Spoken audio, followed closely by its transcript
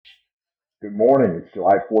Good morning. It's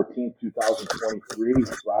July 14th, 2023,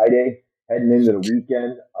 Friday, heading into the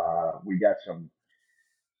weekend. We got some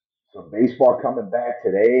baseball coming back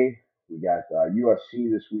today. We got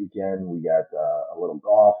UFC this weekend. We got a little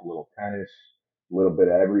golf, a little tennis, a little bit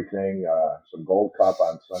of everything. Some Gold Cup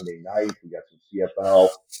on Sunday night. We got some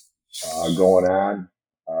CFL going on.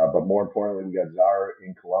 But more importantly, we got Czar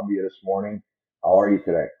in Colombia this morning. How are you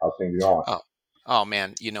today? How's things going? Oh, oh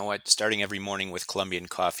man, you know what? Starting every morning with Colombian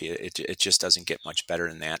coffee, it just doesn't get much better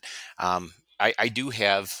than that. I do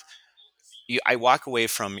have. I walk away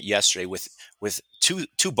from yesterday with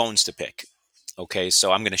two bones to pick. Okay,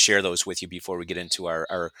 so I'm going to share those with you before we get into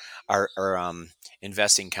our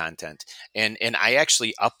investing content. And I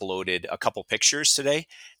actually uploaded a couple pictures today.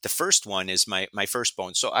 The first one is my first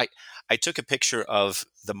bone. So I took a picture of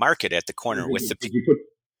the market at the corner Did with you, the.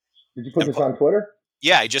 did you put this on Twitter?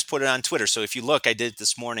 Yeah, I just put it on Twitter. So if you look, I did it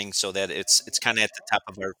this morning so that it's kind of at the top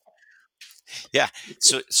of our. Yeah.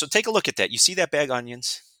 So take a look at that. You see that bag of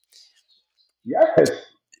onions? Yes.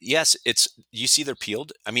 Yes, it's you see they're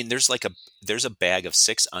peeled. I mean, there's a bag of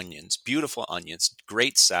 6 onions, beautiful onions,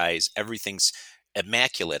 great size. Everything's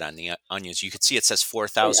immaculate on the onions. You can see it says Hey,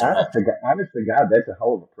 4,000. Well, honest to God, that's a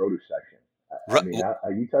hell of a produce section. I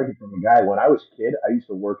mean, you talking from a guy, when I was a kid, I used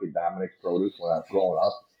to work at Dominic's Produce when I was growing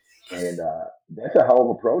up, and that's a hell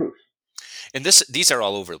of a produce. and these are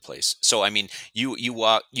all over the place. So I mean, you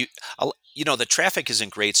walk you know the traffic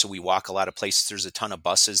isn't great, so we walk a lot of places. There's a ton of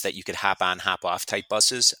buses that you could hop on, hop off type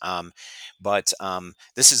buses. But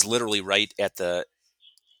this is literally right at the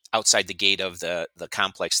outside the gate of the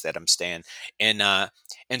complex that I'm staying, and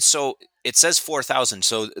so it says 4,000.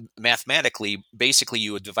 So mathematically, basically,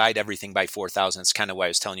 you would divide everything by 4,000. It's kind of what I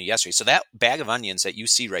was telling you yesterday. So that bag of onions that you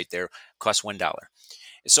see right there costs $1.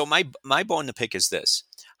 So my bone to pick is this: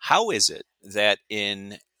 how is it that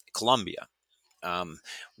in Colombia,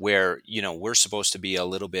 where we're supposed to be a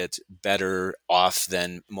little bit better off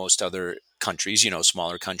than most other countries,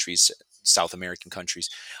 smaller countries, South American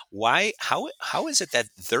countries, how is it that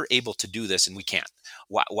they're able to do this and we can't?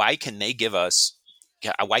 Why can they give us?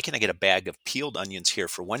 Why can I get a bag of peeled onions here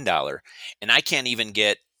for $1, and I can't even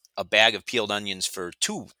get a bag of peeled onions for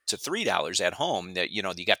 $2 to $3 at home? That you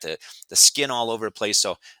got the skin all over the place,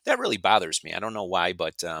 so that really bothers me. I don't know why,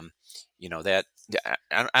 but that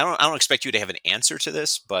I don't expect you to have an answer to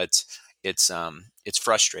this, but it's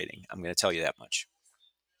frustrating. I'm going to tell you that much.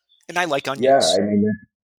 And I like Yeah, onions. I mean,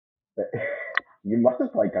 you must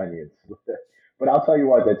like onions. But I'll tell you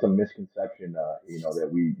what, that's a misconception, that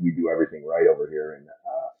we do everything right over here. And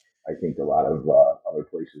I think a lot of other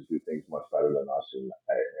places do things much better than us.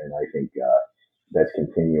 And I think that's a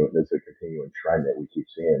continuing trend that we keep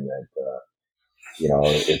seeing that,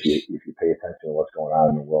 if you pay attention to what's going on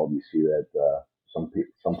in the world, you see that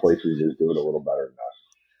some places just do it a little better than us.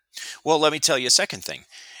 Well, let me tell you a second thing,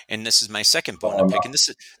 and this is my second bone to Um, pick, and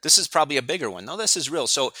this is probably a bigger one. No, this is real.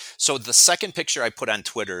 So the second picture I put on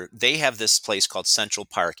Twitter, they have this place called Central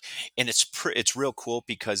Park, and it's real cool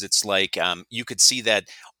because it's like you could see that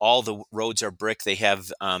all the roads are brick. They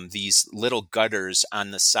have these little gutters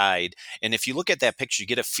on the side, and if you look at that picture, you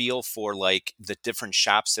get a feel for like the different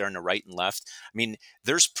shops there on the right and left. I mean,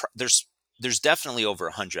 there's definitely over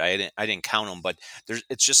 100. I didn't count them, but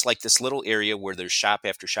it's just like this little area where there's shop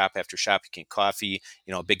after shop after shop. You can get coffee.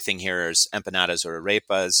 A big thing here is empanadas or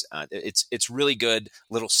arepas. It's really good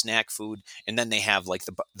little snack food, and then they have like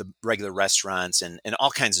the regular restaurants and all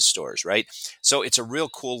kinds of stores, right? So it's a real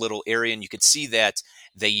cool little area, and you could see that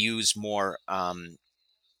they use more.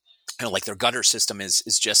 Like their gutter system is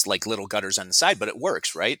just like little gutters on the side, but it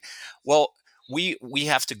works, right? Well, we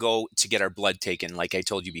have to go to get our blood taken, like I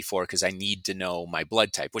told you before, because I need to know my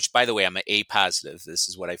blood type. Which, by the way, I'm an A positive. This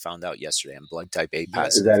is what I found out yesterday. I'm blood type A is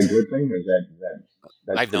positive. that a good thing, or I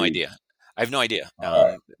that's have no pretty? idea. I have no idea. All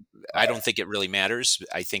right, all I right. don't think it really matters.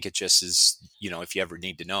 I think it just is. If you ever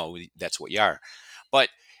need to know, that's what you are. But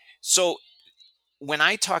so when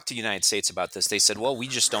I talked to the United States about this, they said, "Well, we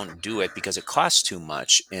just don't do it because it costs too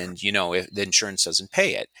much, and if the insurance doesn't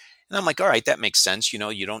pay it." And I'm like, "All right, that makes sense. You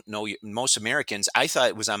don't know most Americans. I thought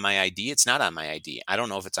it was on my ID. It's not on my ID. I don't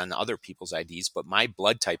know if it's on other people's IDs, but my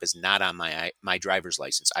blood type is not on my driver's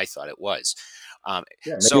license. I thought it was. Um,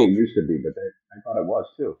 Yeah, maybe so it used to be, but I thought it was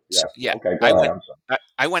too. Yeah. yeah, Okay, I go ahead. went. I'm sorry.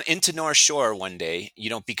 I went into North Shore one day,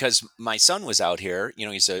 because my son was out here.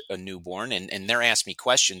 He's a newborn, and they're asking me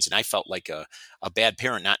questions, and I felt like a bad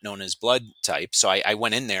parent not knowing his blood type. So I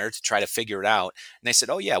went in there to try to figure it out, and they said,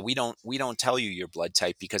 "Oh yeah, we don't tell you your blood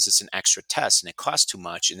type because it's an extra test and it costs too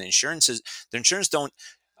much, and the insurance don't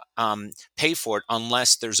pay for it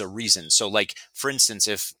unless there's a reason. So like for instance,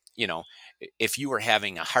 if if you were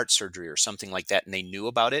having a heart surgery or something like that and they knew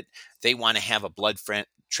about it, they want to have a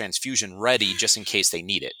transfusion ready just in case they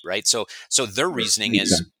need it, right? So their Sure. reasoning Makes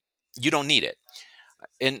is sense. you don't need it.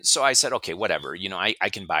 And so I said, okay, whatever, I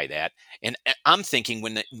can buy that. And I'm thinking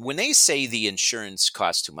when they say the insurance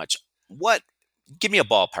costs too much, what give me a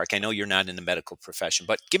ballpark. I know you're not in the medical profession,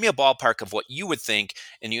 but give me a ballpark of what you would think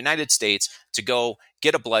in the United States to go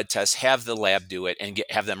get a blood test, have the lab do it, and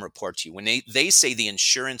have them report to you. When they say the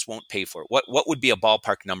insurance won't pay for it, what would be a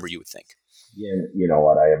ballpark number you would think? Yeah, you know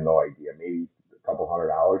what? I have no idea. Maybe a couple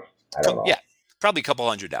 $100. I don't Yeah, know. probably a couple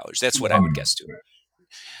 $100. That's what I would guess too.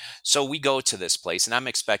 So we go to this place, and I'm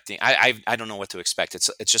expecting. I don't know what to expect. It's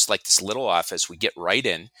just like this little office. We get right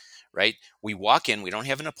in, right? We walk in. We don't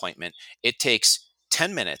have an appointment. It takes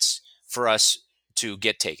 10 minutes for us to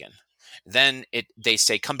get taken. Then they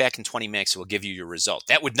say come back in 20 minutes. We'll give you your result.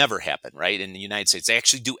 That would never happen, right? In the United States, they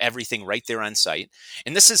actually do everything right there on site.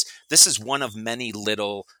 And this is one of many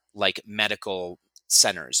little like medical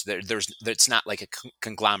centers. It's not like a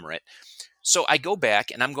conglomerate. So I go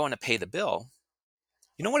back and I'm going to pay the bill.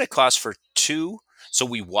 You know what it costs for two? So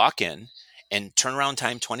we walk in and turnaround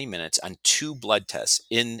time 20 minutes on two blood tests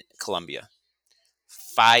in Colombia.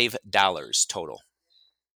 $5 total.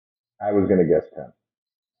 I was going to guess 10.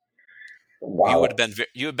 Wow.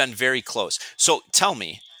 You have been very close. So tell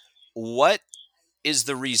me, what is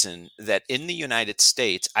the reason that in the United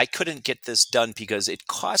States I couldn't get this done because it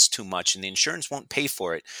costs too much and the insurance won't pay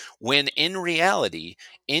for it, when in reality,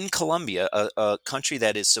 in Colombia, a country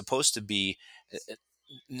that is supposed to be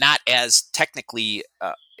not as technically,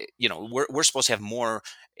 we're supposed to have more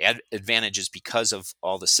advantages because of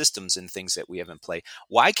all the systems and things that we have in play.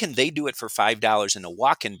 Why can they do it for $5 in a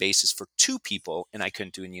walk-in basis for two people and I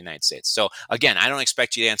couldn't do it in the United States? So again, I don't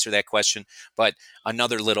expect you to answer that question, but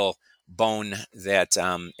another little bone that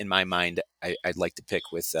in my mind I'd like to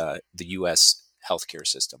pick with the U.S. healthcare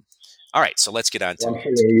system. All right, so let's get on Well,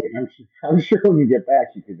 to. I'm sure when you get back,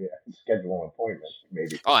 you could schedule an appointment,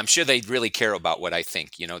 maybe. Oh, I'm sure they really care about what I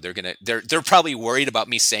think. They're probably worried about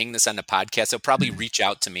me saying this on the podcast. They'll probably reach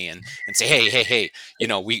out to me and say, hey,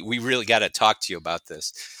 we really got to talk to you about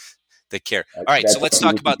this. They care. All right, so That's let's what we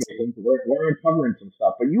talk can about. take into. We're uncovering some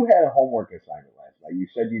stuff, but you had a homework assignment last night. You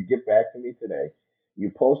said you'd get back to me today.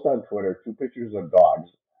 You post on Twitter two pictures of dogs.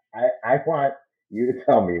 I want you to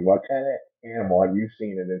tell me what kind of animal have you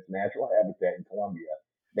seen in its natural habitat in Colombia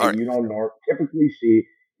All that right, you don't typically see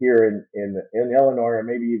here in Illinois or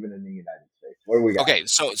maybe even in the United States. What do we got? okay,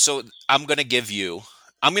 so I'm going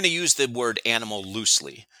to use the word animal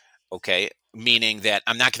loosely, okay, meaning that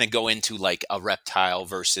I'm not going to go into like a reptile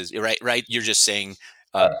versus right. You're just saying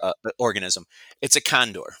Uh, organism. It's a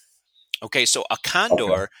condor. Okay, so a okay,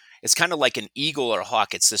 condor is kind of like an eagle or a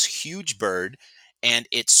hawk. It's this huge bird, and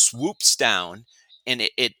it swoops down and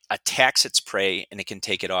it attacks its prey, and it can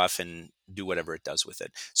take it off and do whatever it does with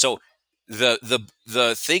it. So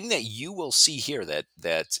the thing that you will see here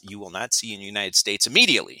that you will not see in the United States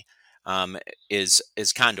immediately um, is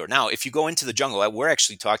condor. Now, if you go into the jungle, we're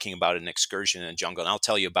actually talking about an excursion in the jungle, and I'll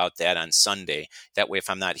tell you about that on Sunday. That way, if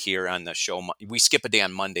I'm not here on the show, we skip a day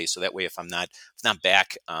on Monday, so that way, if I'm not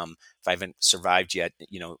back, if I haven't survived yet,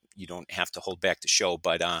 you don't have to hold back the show.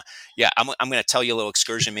 But yeah, I'm going to tell you a little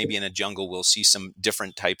excursion. Maybe in a jungle, we'll see some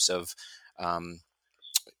different types of um,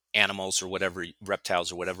 animals or whatever,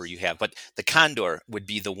 reptiles or whatever you have. But the condor would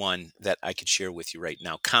be the one that I could share with you right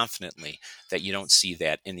now confidently that you don't see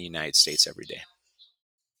that in the United States every day.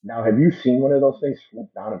 now have you seen one of those things swoop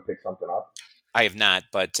down and pick something up? I have not,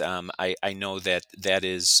 but I know that that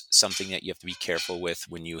is something that you have to be careful with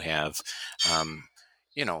when you have, um,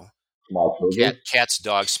 you know, Small children? cats,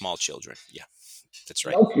 dogs, small children. Yeah, that's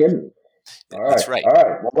right. No kidding. All right, That's right. all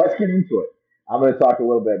right. Well, let's get into it. I'm going to talk a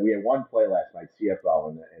little bit. We had one play last night,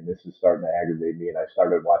 CFL, and this is starting to aggravate me. And I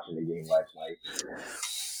started watching the game last night.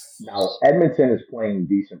 Now, Edmonton is playing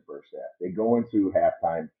decent first half. They go into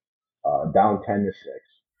halftime down 10-6.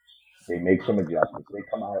 They make some adjustments. They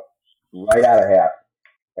come out right out of half,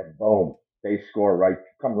 and boom, they score right,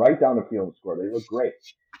 come right down the field and score. They look great.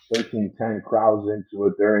 13-10, crowds into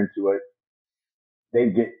it. They're into it.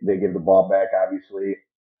 They give the ball back, obviously.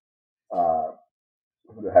 Uh,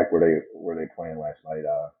 who the heck were they playing last night?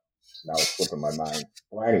 Now it's slipping my mind.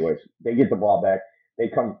 Well, anyways, they get the ball back. They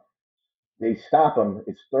come, they stop them.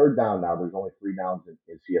 It's third down now. There's only three downs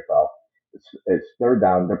in CFL. It's third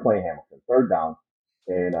down. They're playing Hamilton. Third down,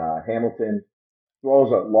 and Hamilton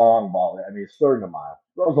throws a long ball. I mean, it's third and a mile.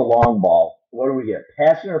 Throws a long ball. What do we get?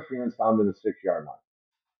 Pass interference down to the 6 yard line.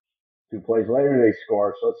 Two plays later, they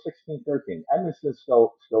score. So it's 16-13. Edmonton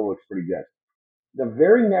still looks pretty good. The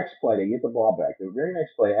very next play, they get the ball back. The very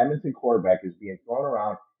next play, Edmonton quarterback is being thrown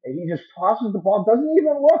around. and he just tosses the ball, doesn't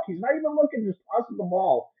even look. He's not even looking, just tosses the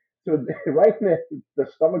ball to right in the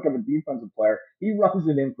stomach of a defensive player. He runs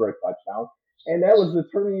it in for a touchdown, and that was the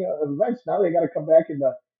turning of events. Now they got to come back in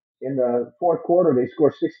the fourth quarter. They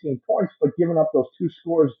score 16 points, but giving up those two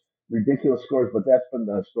scores, ridiculous scores. But that's been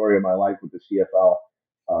the story of my life with the CFL.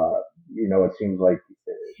 It seems like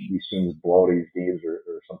these teams blow these games or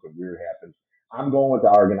something weird happens. I'm going with the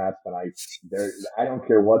Argonauts tonight. I don't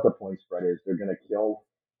care what the point spread is. They're going to kill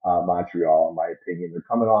Montreal, in my opinion. They're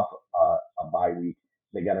coming off a bye week.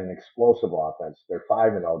 They got an explosive offense. They're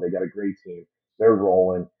 5-0. They got a great team. They're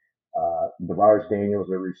rolling. DeVaris Daniels,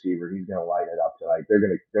 their receiver, he's going to light it up tonight. They're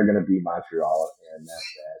going to beat Montreal, and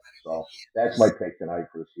that's that. So that's my pick tonight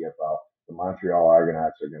for the CFL. The Montreal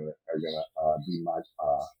Argonauts are going to beat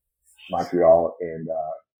Montreal, and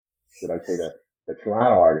did I say that the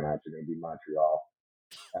Toronto Argonauts are going to beat Montreal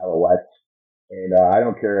Alouettes. And I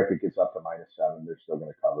don't care if it gets up to -7; they're still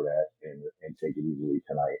going to cover that and take it easily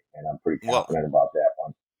tonight. And I'm pretty Well, confident about that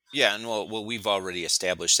one. yeah, and we've already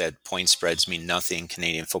established that point spreads mean nothing in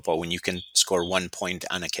Canadian football when you can score 1 point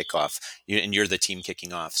on a kickoff, and you're the team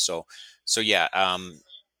kicking off. So yeah, I'm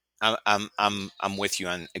with you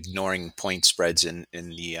on ignoring point spreads in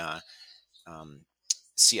the um,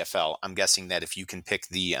 CFL. I'm guessing that if you can pick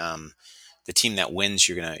the team that wins,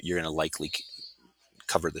 you're gonna likely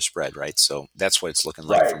cover the spread, right? So that's what it's looking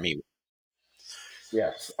like for Right. me.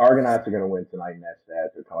 Yes. Argonauts are going to win tonight, and that's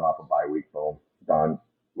that. They're coming off a bye week. Boom. Done.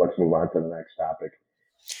 Let's move on to the next topic.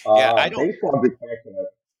 Yeah, I don't. Baseball gets back to that.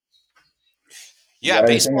 You Yeah, got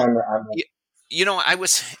anything baseball. on the, y- You know, I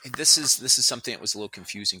was. This is something that was a little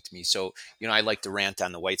confusing to me. So, I like to rant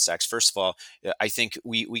on the White Sox. First of all, I think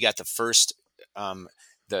we got um,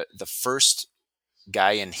 the first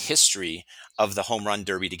guy in history of the home run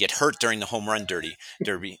derby to get hurt during the home run derby,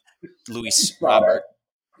 I Luis saw that. Robert.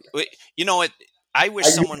 You know what? I wish I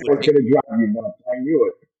knew someone it would was going to drive you nuts. I knew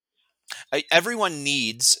it. everyone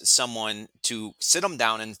needs someone to sit them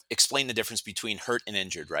down and explain the difference between hurt and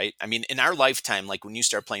injured, right? I mean, in our lifetime, like when you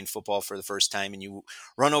start playing football for the first time and you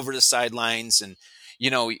run over the sidelines and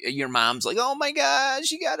your mom's like, "Oh my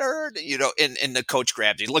gosh, you got hurt," and the coach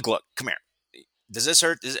grabs you. Look, come here. Does this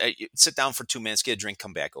hurt? Sit down for 2 minutes, get a drink,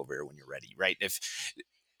 come back over here when you're ready, right? If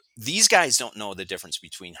these guys don't know the difference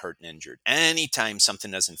between hurt and injured. Anytime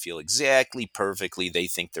something doesn't feel exactly perfectly, they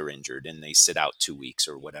think they're injured and they sit out 2 weeks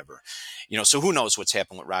or whatever. So who knows what's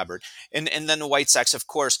happened with Robert? And then the White Sox, of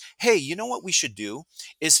course. Hey, you know what we should do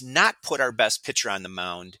is not put our best pitcher on the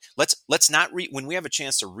mound. Let's not when we have a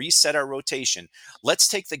chance to reset our rotation. Let's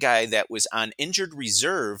take the guy that was on injured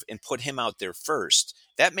reserve and put him out there first.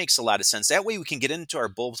 That makes a lot of sense. That way we can get into our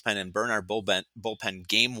bullpen and burn our bullpen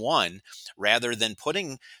game one rather than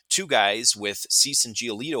putting two guys with Cease and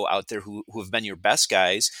Giolito out there who have been your best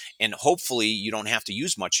guys, and hopefully you don't have to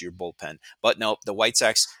use much of your bullpen. But no, the White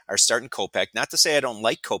Sox are starting Kopech. Not to say I don't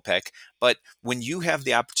like Kopech, but when you have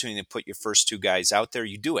the opportunity to put your first two guys out there,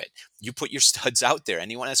 you do it. You put your studs out there.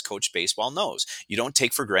 Anyone that's coached baseball knows you don't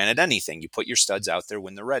take for granted anything. You put your studs out there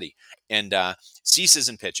when they're ready. And Cease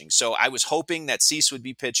isn't pitching, so I was hoping that Cease would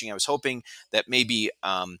be pitching. I was hoping that maybe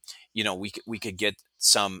we could get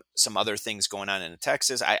some other things going on in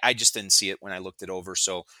Texas. I just didn't see it when I looked it over.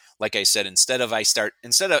 So like I said, instead of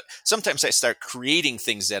sometimes I start creating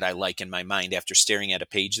things that I like in my mind after staring at a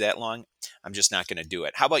page that long. I'm just not going to do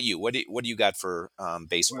it. How about you? What do you got for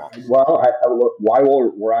baseball? Well,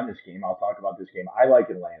 while we're on this game, I'll talk about this game. I like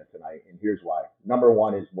Atlanta tonight, and here's why. Number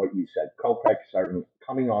one is what you said. Kopech starting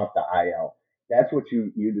coming off the IL. That's what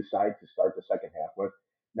you decide to start the second half with.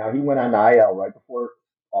 Now he went on the IL right before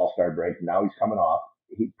All Star break. Now he's coming off.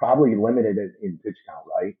 He probably limited it in pitch count,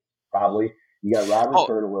 right? Probably. You got Robert Oh,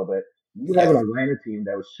 hurt a little bit. You have yeah. an Atlanta team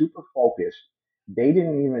that was super focused. They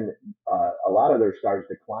didn't even. A lot of their stars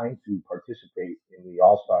declined to participate in the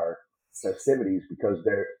All Star festivities because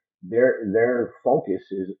their focus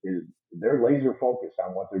is they're laser focused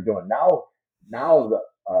on what they're doing now.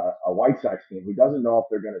 A White Sox team who doesn't know if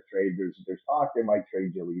they're going to trade. There's talk they might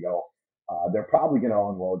trade Giolito. They're probably going to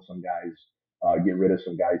unload some guys, get rid of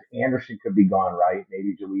some guys. Anderson could be gone, right?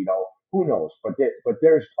 Maybe Giolito. Who knows? But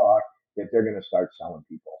there's talk that they're going to start selling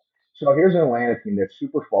people. So here's an Atlanta team that's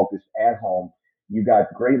super focused at home. You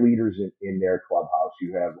got great leaders in their clubhouse.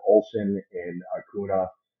 You have Olson and Acuna.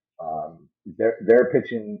 They're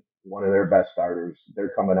pitching one of their best starters.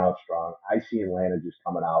 They're coming out strong. I see Atlanta just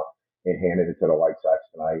coming out and handing it to the White Sox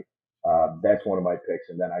tonight. That's one of my picks,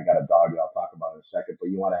 and then I got a dog that I'll talk about in a second. But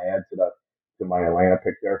you want to add to my Atlanta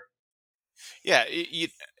pick there? Yeah,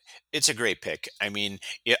 It's a great pick. I mean,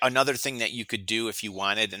 another thing that you could do if you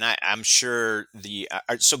wanted, and I'm sure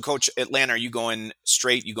so Coach Atlanta, are you going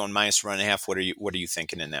straight? You going minus 1.5? What are you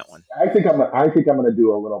thinking in that one? I think I'm going to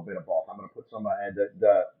do a little bit of both. I'm going to put some, and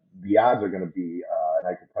the odds are going to be, and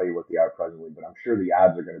I can tell you what they are presently, but I'm sure the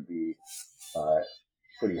odds are going to be uh,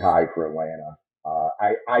 pretty high for Atlanta.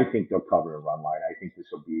 I think they'll cover the run line. I think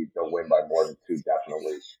they'll win by more than two,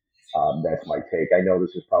 definitely. That's my take. I know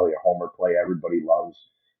this is probably a homer play. Everybody loves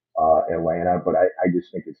Atlanta, but I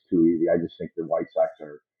just think it's too easy. I just think the White Sox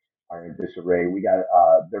are in disarray. We got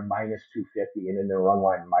they're minus 250, and in their run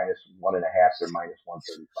line minus 1.5. They're minus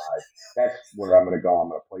 135. That's where I'm going to go. I'm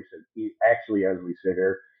going to place it actually as we sit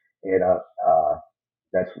here, and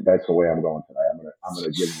that's the way I'm going today.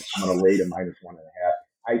 I'm gonna lay to minus 1.5.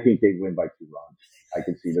 I think they win by 2 runs. I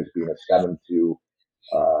can see this being a 7-2,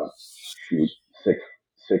 uh, shoot,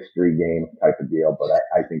 6-3 game type of deal. But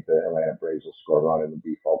I think the Atlanta Braves will score a run and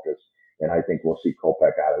be focused. And I think we'll see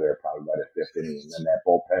Kopech out of there probably by the fifth inning. And then that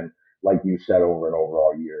bullpen, like you said over and over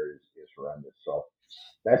all year, is horrendous. So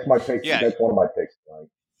that's my pick. Yeah, That's one of my picks tonight.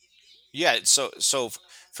 yeah.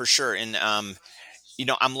 For sure, and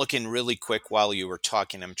I'm looking really quick while you were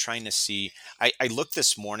talking. I'm trying to see. I looked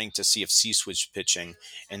this morning to see if Cease was pitching,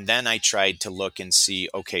 and then I tried to look and see,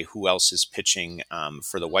 okay, who else is pitching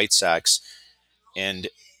for the White Sox, and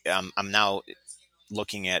I'm now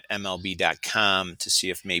looking at MLB.com to see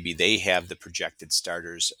if maybe they have the projected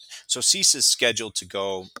starters. So Cease is scheduled to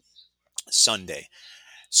go Sunday.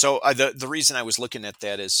 So the reason I was looking at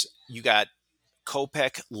that is you got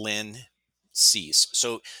Kopech, Lynn, Cease.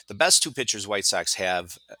 So the best two pitchers White Sox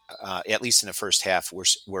have, at least in the first half,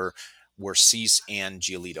 were Cease and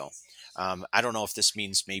Giolito. I don't know if this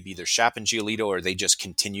means maybe they're shopping Giolito or they just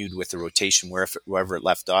continued with the rotation wherever it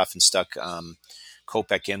left off and stuck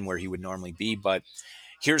Kopech in where he would normally be. But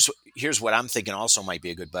here's what I'm thinking also might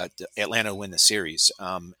be a good bet. Atlanta win the series.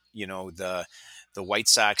 The White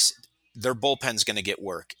Sox, their bullpen's going to get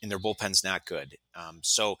work, and their bullpen's not good.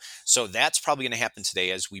 So that's probably going to happen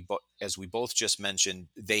today, as we both just mentioned.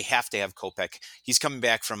 They have to have Kopech. He's coming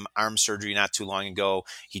back from arm surgery not too long ago.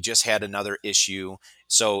 He just had another issue,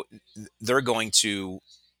 so they're going to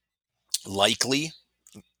likely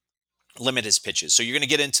limit his pitches. So you're going to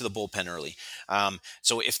get into the bullpen early.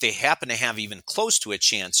 So if they happen to have even close to a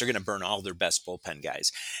chance, they're going to burn all their best bullpen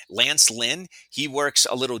guys. Lance Lynn, he works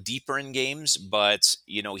a little deeper in games, but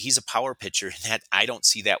he's a power pitcher that I don't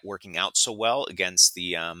see that working out so well against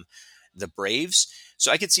the Braves.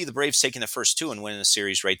 So I could see the Braves taking the first two and winning the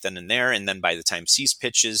series right then and there. And then by the time Cease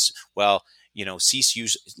pitches, well, Cease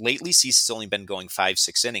has only been going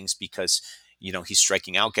 5-6 innings because he's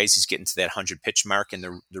striking out guys. He's getting to that 100 pitch mark, and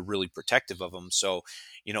they're really protective of him. So,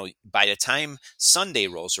 by the time Sunday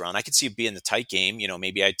rolls around, I could see it being the tight game.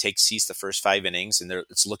 Maybe I'd take Cease the first 5 innings, and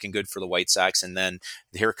it's looking good for the White Sox. And then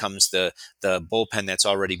here comes the bullpen that's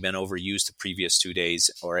already been overused the previous 2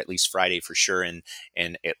 days, or at least Friday for sure. And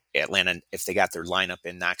Atlanta, if they got their lineup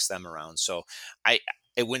in, knocks them around. So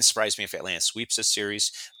it wouldn't surprise me if Atlanta sweeps this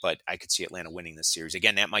series, but I could see Atlanta winning this series.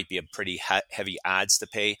 Again, that might be a pretty heavy odds to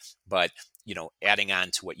pay, but adding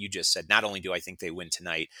on to what you just said, not only do I think they win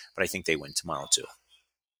tonight, but I think they win tomorrow too.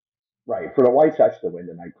 Right. For the White Sox to win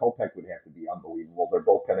tonight, Kopech would have to be unbelievable. Their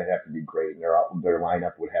bullpen would have to be great, and their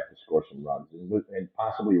lineup would have to score some runs. And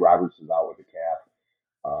possibly Roberts is out with a calf.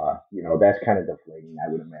 That's kind of deflating,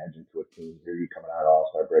 I would imagine, to a team. Here you coming out All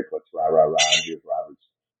Star break, let's rah rah rah. And here's Roberts,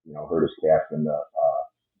 hurt his calf in the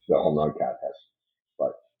home run contest.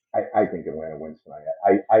 But I think Atlanta wins tonight.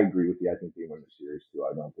 I agree with you. I think they win the series too.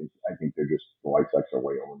 I think they're just the White Sox are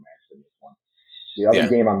way overmatched in this one. The other Yeah.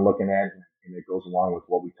 game I'm looking at, and it goes along with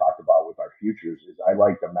what we talked about with our futures, is I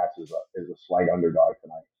like the Mets as a slight underdog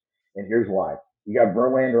tonight. And here's why. You got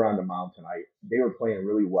Verlander on the mound tonight. They were playing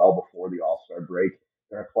really well before the All Star break.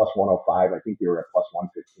 They're at plus 105. I think they were at plus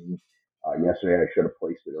 115 yesterday. I should have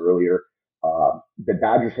placed it earlier. The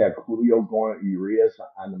Dodgers have Julio going Urias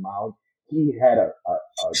on the mound. He had a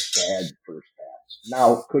bad first half.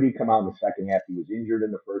 Now, could he come out in the second half? He was injured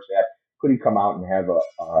in the first half. Could he come out and have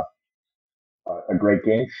a great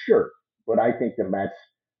game? Sure. But I think the Mets,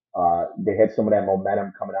 they had some of that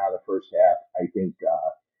momentum coming out of the first half. I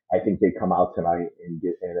think they come out tonight and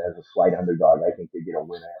as a slight underdog. I think they get a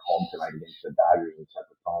win at home tonight against the Dodgers and set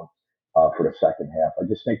the tone for the second half. I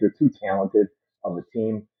just think they're too talented of a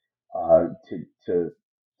team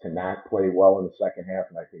to not play well in the second half,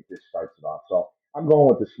 and I think this starts it off. So I'm going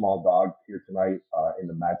with the small dog here tonight in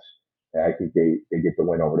the Mets. And I think they get the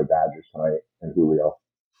win over the Dodgers tonight and Julio.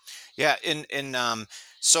 Yeah.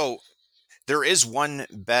 So there is one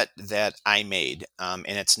bet that I made, and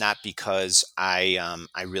it's not because I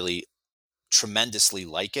really tremendously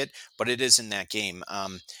like it, but it is in that game.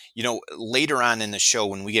 Later on in the show,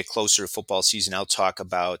 when we get closer to football season, I'll talk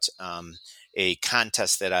about a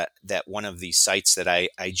contest that one of these sites that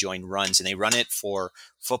I joined runs, and they run it for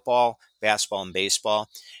football, basketball, and baseball.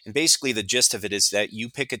 And basically, the gist of it is that you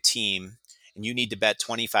pick a team, and you need to bet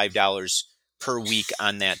 $25 per week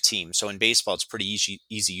on that team. So in baseball, it's pretty easy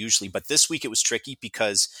usually, but this week it was tricky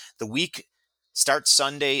because the week starts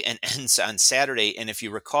Sunday and ends on Saturday. And if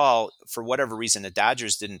you recall, for whatever reason, the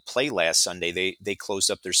Dodgers didn't play last Sunday. They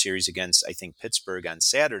closed up their series against, I think, Pittsburgh on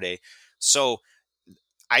Saturday. So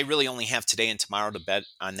I really only have today and tomorrow to bet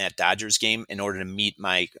on that Dodgers game in order to meet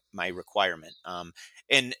my requirement.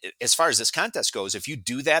 And as far as this contest goes, if you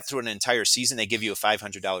do that through an entire season, they give you a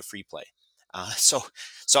 $500 free play. So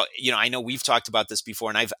I know we've talked about this before,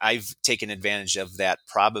 and I've taken advantage of that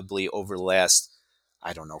probably over the last,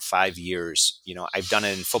 I don't know, 5 years. I've done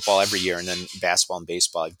it in football every year, and then basketball and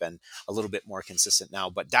baseball, I've been a little bit more consistent now.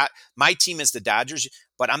 But my team is the Dodgers.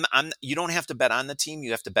 But you don't have to bet on the team.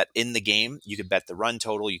 You have to bet in the game. You can bet the run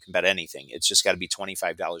total. You can bet anything. It's just got to be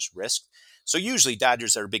 $25 risk. So usually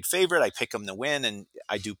Dodgers are a big favorite. I pick them to win, and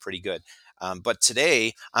I do pretty good. But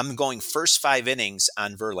today I'm going first 5 innings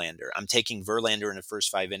on Verlander. I'm taking Verlander in the first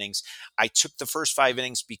 5 innings. I took the first 5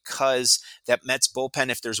 innings because that Mets bullpen,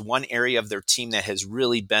 if there's one area of their team that has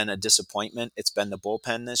really been a disappointment, it's been the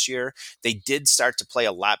bullpen this year. They did start to play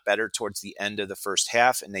a lot better towards the end of the first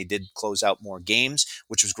half, and they did close out more games,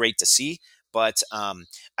 which was great to see. But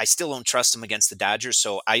I still don't trust them against the Dodgers,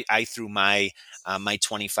 so I threw my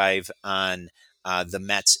 25 on the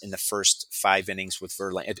Mets in the first 5 innings with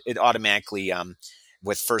Verlander. It automatically,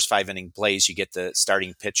 with first 5 inning plays, you get the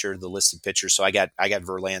starting pitcher, the listed pitcher. So I got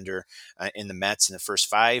Verlander in the Mets in the first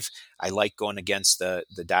 5. I like going against the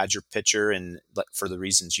Dodger pitcher, and for the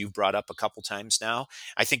reasons you've brought up a couple times now,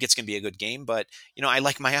 I think it's going to be a good game. But I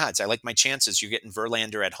like my odds. I like my chances. You're getting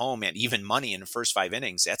Verlander at home at even money in the first 5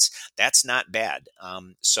 innings. That's not bad.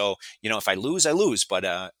 So if I lose, I lose. But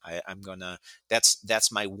I'm gonna.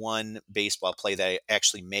 That's my one baseball play that I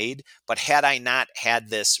actually made. But had I not had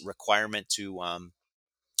this requirement to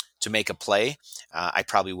make a play, I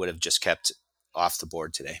probably would have just kept off the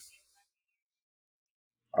board today.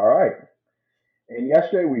 All right. And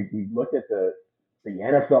yesterday we looked at the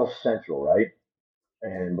NFL Central, right?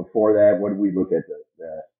 And before that, what did we look at?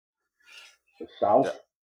 The South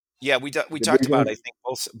Yeah, we talked about, I division. think,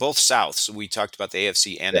 both Souths. We talked about the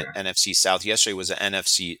AFC and Yeah. NFC South. Yesterday was the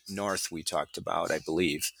NFC North we talked about, I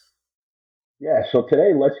believe. Yeah. So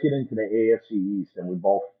today, let's get into the AFC East, and we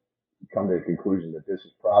both come to the conclusion that this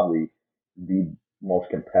is probably the most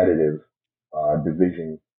competitive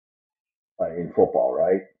division in football,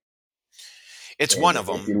 right? It's one And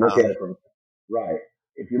of if them. you look at it from right,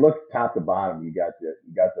 if you look top to bottom, you got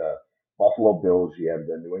the Buffalo Bills, you have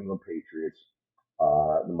the New England Patriots,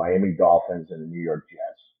 the Miami Dolphins, and the New York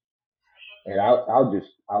Jets. And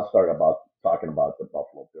I'll start about talking about the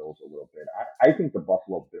Buffalo Bills a little bit. I think the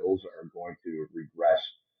Buffalo Bills are going to regress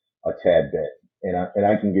a tad bit, and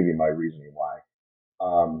I can give you my reasoning why.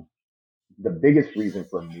 Um, the biggest reason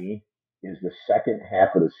for me is the second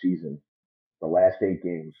half of the season, the last 8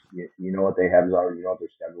 games. You know what they have already. You know what their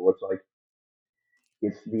schedule looks like.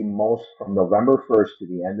 It's the most from November 1st to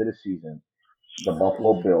the end of the season. The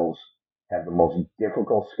Buffalo Bills have the most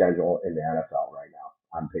difficult schedule in the NFL right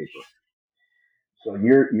now on paper. So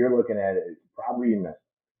you're looking at it probably in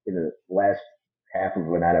the last half of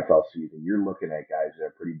an NFL season. You're looking at guys that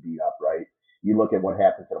are pretty beat up, right? You look at what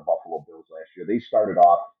happened to the Buffalo Bills last year. They started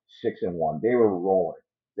off 6-1. They were rolling.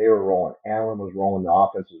 They were rolling. Allen was rolling. The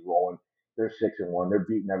offense was rolling. They're 6-1. They're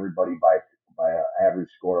beating everybody by an average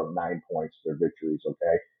score of 9 points. Their victories,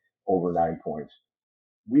 okay, over 9 points.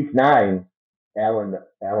 Week 9, Allen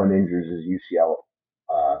injures his UCL.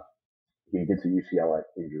 Uh, he gets a UCL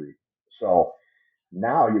injury. So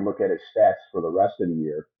now you look at his stats for the rest of the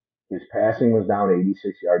year. His passing was down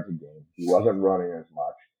 86 yards a game. He wasn't running as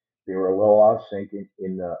much. They were a little off sync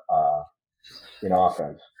in the in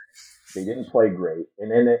offense. They didn't play great.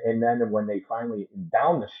 And then when they finally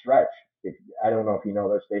down the stretch, if, I don't know if you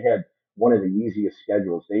know this, they had one of the easiest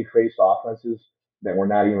schedules. They faced offenses that were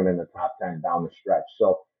not even in the top 10 down the stretch.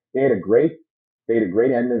 So they had a great they had a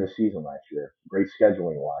great end of the season last year, great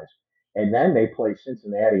scheduling wise. And then they play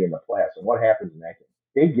Cincinnati in the playoffs. And what happens in that game?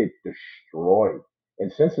 They get destroyed.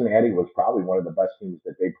 And Cincinnati was probably one of the best teams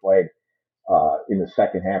that they played in the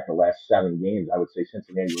second half, the last 7 games. I would say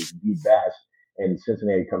Cincinnati was the best, and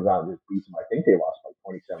Cincinnati comes out and just beats them. I think they lost by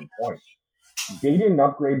 27 points. They didn't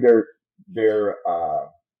upgrade their uh,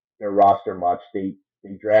 their roster much. They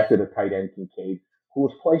drafted a tight end, Kincaid, who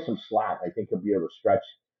was play some slot. I think he'll be able to stretch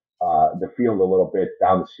the field a little bit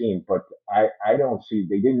down the seam. But I don't see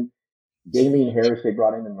they didn't. Damian Harris they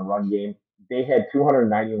brought in the run game. They had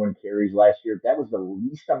 291 carries last year. That was the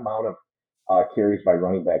least amount of carries by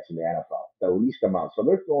running backs in the NFL. The least amount. So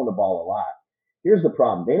they're throwing the ball a lot. Here's the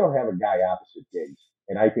problem: they don't have a guy opposite Diggs,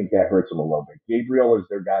 and I think that hurts them a little bit. Gabriel is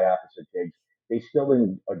their guy opposite Diggs. They still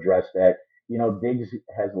didn't address that. Diggs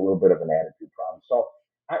has a little bit of an attitude problem. So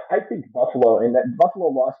I think Buffalo and that Buffalo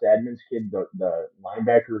lost Adams kid, the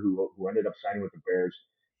linebacker who ended up signing with the Bears.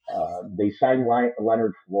 They signed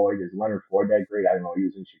Leonard Floyd. Is Leonard Floyd that great? I don't know. He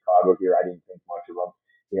was in Chicago here. I didn't think much of him.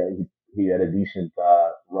 Yeah, he had a decent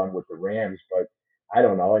run with the Rams, but I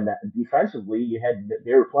don't know. And defensively,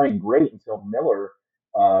 they were playing great until Miller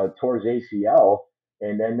tore his ACL,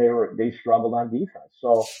 and then they struggled on defense.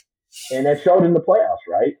 So and that showed in the playoffs,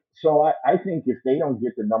 right? So I think if they don't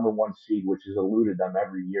get the number one seed, which has eluded them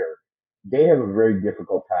every year, they have a very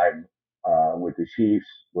difficult time with the Chiefs,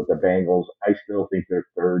 with the Bengals. I still think they're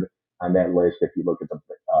third on that list. If you look at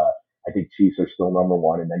I think Chiefs are still number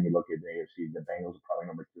one, and then you look at the AFC, the Bengals are probably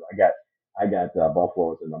number two. I got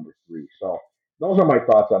Buffalo as the number three. So those are my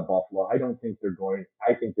thoughts on Buffalo. I don't think they're going.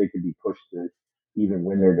 I think they could be pushed to even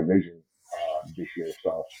win their division this year.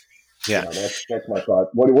 So Yeah. that's my thought.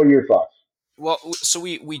 What are your thoughts? Well, so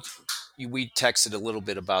we texted a little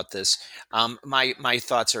bit about this. My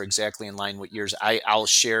thoughts are exactly in line with yours. I'll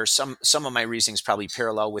share some of my reasons, probably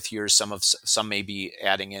parallel with yours. Some may be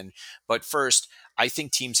adding in, but first, I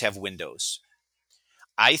think teams have windows.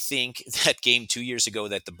 I think that game 2 years ago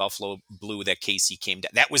that the Buffalo Blue that Casey came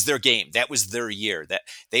down, that was their game. That was their year. That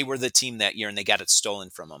they were the team that year and they got it stolen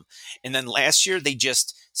from them. And then last year they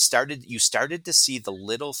just started. You started to see the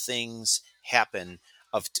little things happen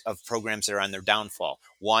of programs that are on their downfall.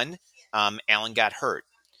 One, Allen got hurt.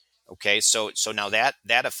 Okay, so now that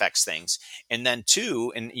affects things. And then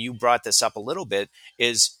two, and you brought this up a little bit,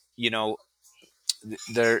 is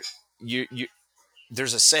there you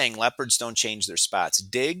there's a saying, leopards don't change their spots.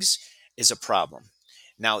 Diggs is a problem.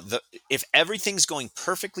 Now, if everything's going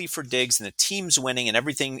perfectly for Diggs and the team's winning and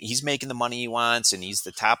everything, he's making the money he wants and he's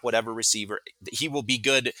the top whatever receiver, he will be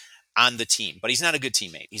good on the team. But he's not a good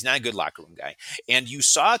teammate. He's not a good locker room guy. And you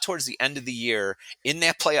saw towards the end of the year in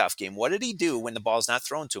that playoff game, what did he do when the ball's not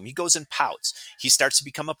thrown to him? He goes and pouts. He starts to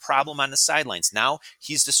become a problem on the sidelines. Now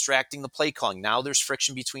he's distracting the play calling. Now there's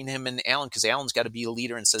friction between him and Allen because Allen's got to be a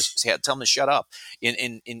leader and tell him to shut up.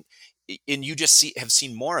 And you just have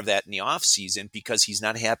seen more of that in the offseason because he's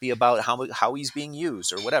not happy about how he's being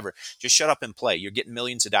used or whatever. Just shut up and play. You're getting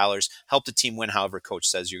millions of dollars. Help the team win however coach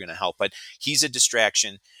says you're going to help. But he's a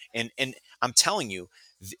distraction. And I'm telling you,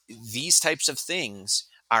 these types of things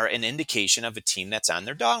are an indication of a team that's on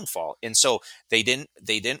their downfall. And so they didn't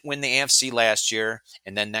win the AFC last year.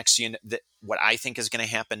 And then next year, what I think is going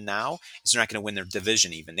to happen now is they're not going to win their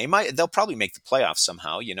division. Even they'll probably make the playoffs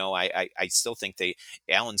somehow. I still think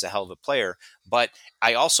Allen's a hell of a player, but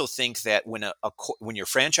I also think that when your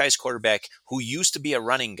franchise quarterback who used to be a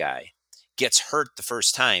running guy gets hurt the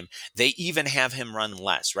first time, they even have him run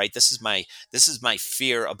less, right? This is my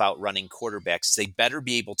fear about running quarterbacks. They better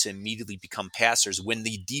be able to immediately become passers when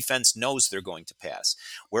the defense knows they're going to pass.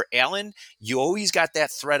 Where Allen, you always got that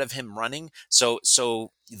threat of him running, so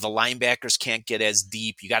the linebackers can't get as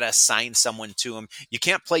deep. You got to assign someone to him. You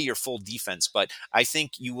can't play your full defense, but I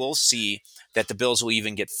think you will see that the Bills will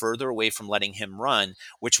even get further away from letting him run,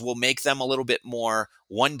 which will make them a little bit more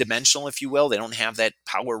one-dimensional, if you will. They don't have that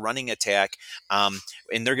power running attack, and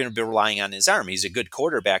they're going to be relying on his arm. He's a good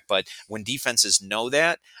quarterback, but when defenses know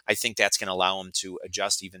that, I think that's going to allow them to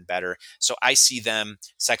adjust even better. So I see them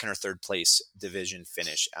second or third place division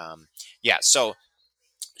finish. So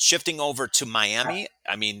shifting over to Miami,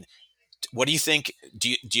 I mean, what do you think? Do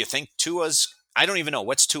you think Tua's? I don't even know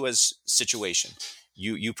what's Tua's situation.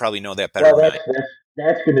 You probably know that better Well, than I.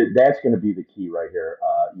 that's gonna be the key right here.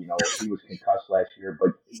 He was concussed last year,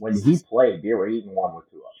 but when he played, they were 8-1 with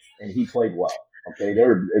Tua, and he played well. Okay,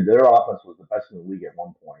 their offense was the best in the league at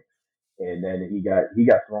one point, and then he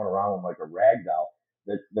got thrown around like a rag doll.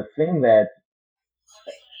 The thing that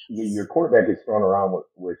your quarterback gets thrown around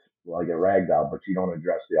with like a rag doll, but you don't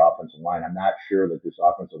address the offensive line. I'm not sure that this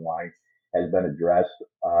offensive line has been addressed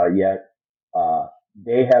yet. Uh,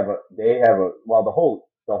 the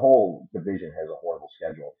whole division has a horrible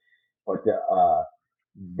schedule, but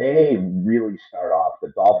they really start off.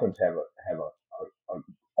 The Dolphins have a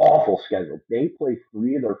awful schedule. They play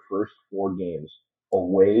three of their first four games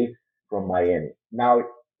away from Miami. Now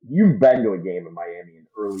you've been to a game in Miami and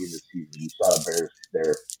early in the season. You saw the Bears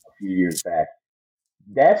there a few years back.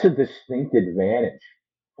 That's a distinct advantage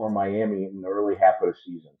for Miami in the early half of the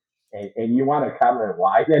season. And you want to comment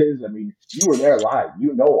why that is? I mean, you were there live.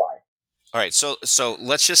 You know why. All right, so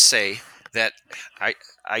let's just say that I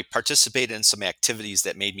I participated in some activities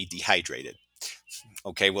that made me dehydrated.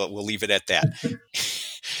 Okay, well, we'll leave it at that.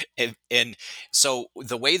 And so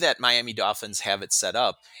the way that Miami Dolphins have it set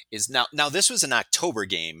up is now this was an October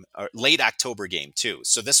game, or late October game too.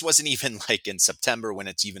 So this wasn't even like in September when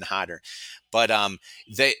it's even hotter. But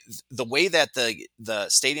they the way that the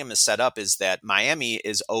stadium is set up is that Miami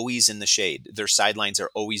is always in the shade. Their sidelines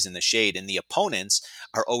are always in the shade, and the opponents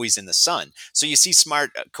are always in the sun. So you see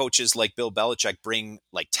smart coaches like Bill Belichick bring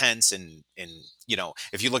like tents and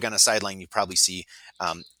if you look on a sideline, you probably see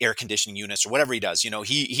air conditioning units or whatever he does.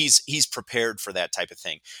 He's prepared for that type of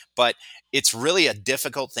thing. But it's really a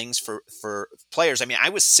difficult thing for players. I mean, I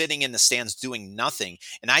was sitting in the stands doing nothing,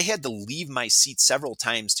 and I had to leave my seat several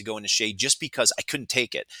times to go in the shade just because I couldn't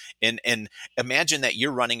take it. And imagine that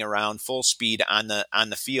you're running around full speed on the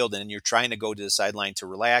field, and you're trying to go to the sideline to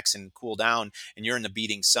relax and cool down, and you're in the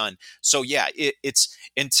beating sun. So yeah, it's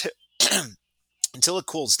until until it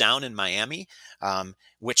cools down in Miami,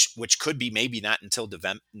 which could be maybe not until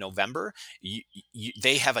November.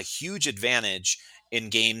 They have a huge advantage in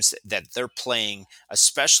games that they're playing,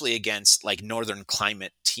 especially against like northern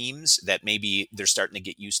climate teams that maybe they're starting to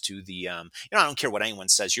get used to the. I don't care what anyone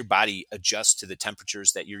says, your body adjusts to the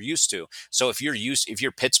temperatures that you're used to. So if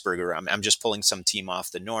you're Pittsburgh, or I'm just pulling some team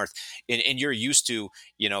off the north, and you're used to,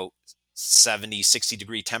 you know. 70, 60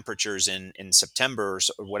 degree temperatures in September,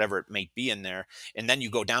 or whatever it may be in there, and then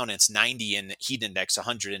you go down and it's 90 and heat index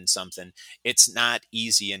 100 and something. It's not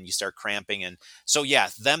easy, and you start cramping. And so yeah,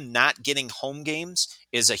 them not getting home games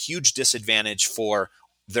is a huge disadvantage for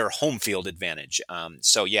their home field advantage.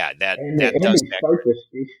 So yeah, that And does factor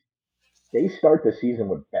in. they start the season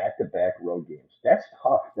with back-to-back road games. That's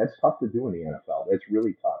tough. That's tough to do in the NFL. It's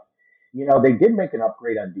really tough. They did make an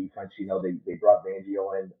upgrade on defense. They brought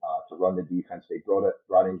Fangio in to run the defense. They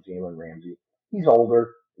brought in Jalen Ramsey. He's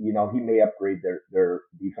older. He may upgrade their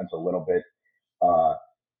defense a little bit. Uh,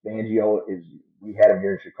 Fangio we had him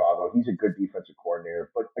here in Chicago. He's a good defensive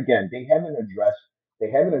coordinator. But again, they haven't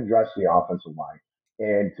addressed the offensive line.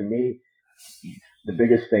 And to me, the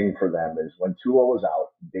biggest thing for them is when Tua was out,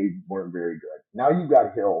 they weren't very good. Now you've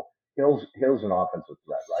got Hill. Hill's an offensive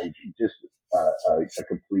threat, right? Just a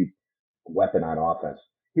complete weapon on offense.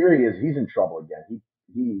 Here he is. He's in trouble again.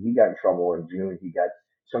 He got in trouble in June. He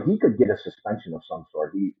could get a suspension of some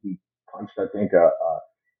sort. He punched, I think, a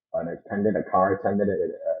car attendant at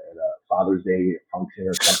a Father's Day function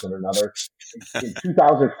or something or another. In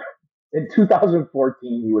 2000, in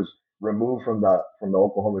 2014, he was removed from the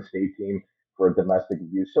Oklahoma State team for domestic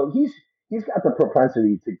abuse. So he's got the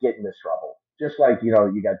propensity to get into trouble. Just like you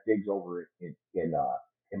got Diggs over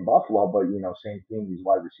in Buffalo, but same thing. These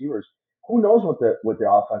wide receivers. Who knows what the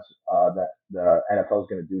offense that the NFL is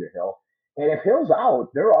going to do to Hill? And if Hill's out,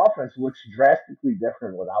 their offense looks drastically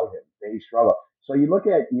different without him. They struggle. So you look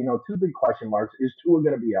at two big question marks: is Tua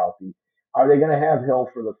going to be healthy? Are they going to have Hill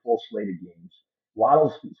for the full slate of games?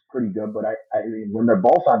 Waddle's pretty good, but I mean, when they're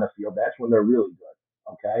both on the field, that's when they're really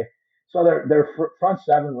good. Okay, so their front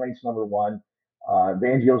seven ranks number one.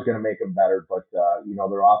 Fangio's going to make them better, but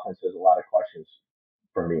their offense has a lot of questions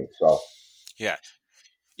for me. So Yeah,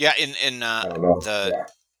 yeah, in I don't know. the Yeah,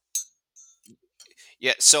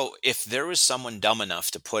 yeah. So if there was someone dumb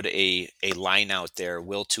enough to put a line out there,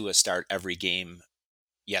 will Tua start every game?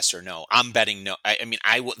 Yes or no? I'm betting no. I mean,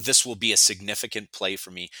 I will. This will be a significant play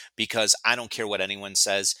for me because I don't care what anyone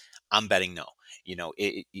says. I'm betting no.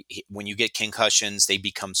 When you get concussions, they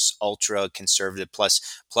become ultra conservative.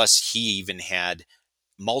 Plus, he even had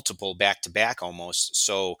multiple back to back almost.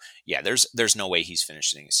 So yeah, there's no way he's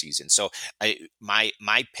finishing a season. So my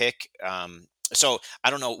pick. So I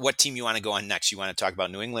don't know what team you want to go on next. You want to talk about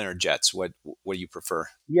New England or Jets? What do you prefer?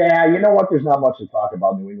 yeah. You know what? There's not much to talk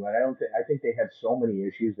about New England. I think they had so many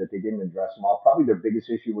issues that they didn't address them all. Probably their biggest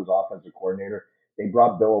issue was offensive coordinator. They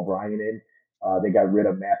brought Bill O'Brien in. They got rid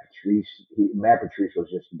of Matt Patrice. Matt Patrice was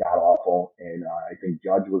just god awful, and I think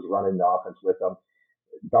Judge was running the offense with them.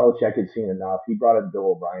 Belichick had seen enough. He brought in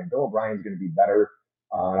Bill O'Brien. Bill O'Brien's going to be better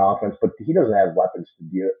on offense, but he doesn't have weapons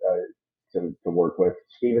to work with.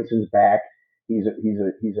 Stevenson's back. He's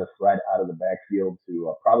a threat out of the backfield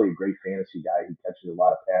to probably a great fantasy guy. He catches a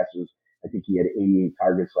lot of passes. I think he had 88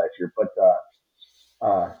 targets last year. But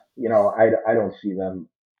I don't see them.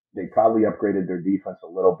 They probably upgraded their defense a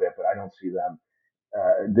little bit, but I don't see them.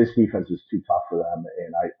 This defense is too tough for them,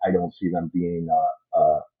 and I don't see them being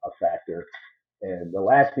a factor. And the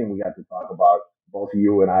last thing we got to talk about, both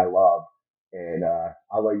you and I love, and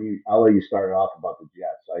I'll let you start it off about the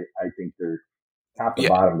Jets. I think they're top to Yeah,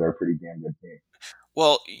 bottom. They're a pretty damn good team.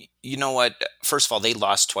 Well, you know what? First of all, they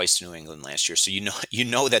lost twice to New England last year, so you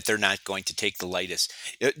know that they're not going to take the lightest.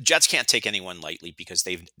 Jets can't take anyone lightly because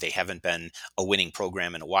they haven't been a winning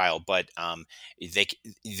program in a while. But they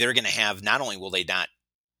they're going to have, not only will they not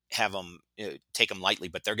have them take them lightly,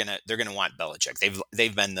 but they're gonna want Belichick.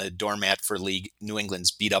 They've been the doormat for league. New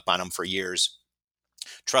England's beat up on them for years.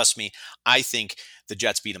 Trust me, I think the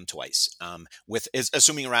Jets beat them twice. With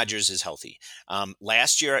assuming Rodgers is healthy.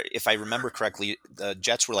 Last year, if I remember correctly, the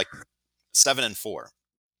Jets were like 7-4.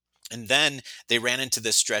 And then they ran into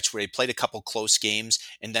this stretch where they played a couple close games,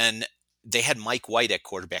 and then they had Mike White at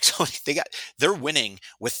quarterback. So they're winning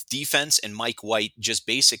with defense and Mike White just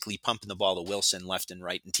basically pumping the ball to Wilson left and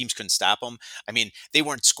right, and teams couldn't stop them. I mean, they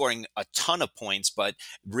weren't scoring a ton of points, but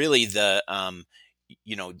really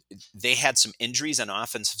you know, they had some injuries on the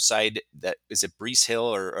offensive side. That is it, Brees Hill,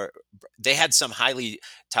 or they had some highly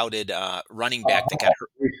touted running back that got hurt.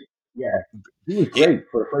 Yeah, he was Yeah, great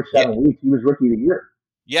for the first yeah, 7 weeks. He was rookie of the year.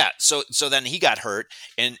 yeah, so then he got hurt,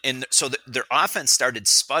 and so their offense started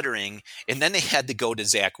sputtering, and then they had to go to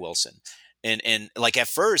Zach Wilson, and like at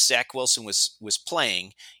first Zach Wilson was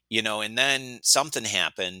playing, and then something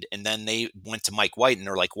happened, and then they went to Mike White, and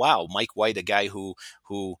they're like, wow, Mike White, a guy who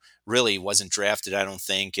really wasn't drafted, I don't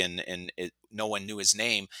think, and no one knew his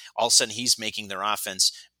name. All of a sudden, he's making their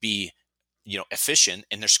offense be efficient,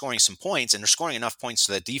 and they're scoring some points, and they're scoring enough points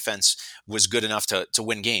so that defense was good enough to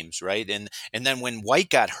win games, right? And then when White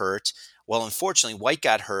got hurt, well, unfortunately, White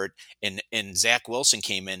got hurt, and Zach Wilson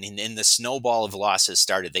came in, and the snowball of losses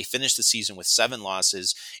started. They finished the season with 7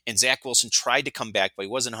 losses, and Zach Wilson tried to come back, but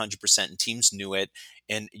he wasn't 100%, and teams knew it.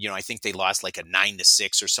 And I think they lost like a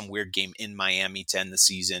 9-6 or some weird game in Miami to end the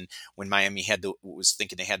season when Miami was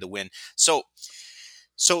thinking they had to win. So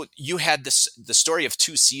you had the story of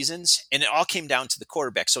 2 seasons, and it all came down to the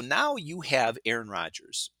quarterback. So now you have Aaron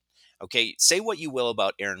Rodgers. Okay, say what you will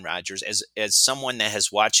about Aaron Rodgers. As someone that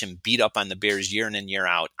has watched him beat up on the Bears year in and year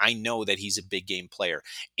out, I know that he's a big game player,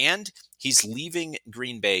 and he's leaving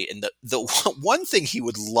Green Bay. And the one thing he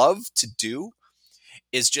would love to do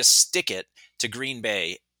is just stick it to Green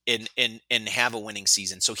Bay and have a winning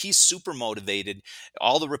season. So he's super motivated.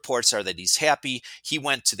 All the reports are that he's happy. He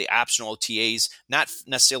went to the optional OTAs, not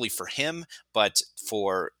necessarily for him, but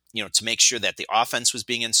for to make sure that the offense was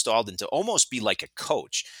being installed and to almost be like a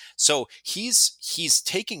coach. So he's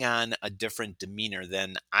taking on a different demeanor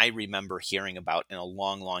than I remember hearing about in a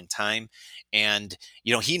long, long time. And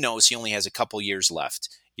he knows he only has a couple years left.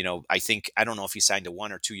 I don't know if he signed a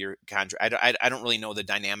 1 or 2 year contract. I don't really know the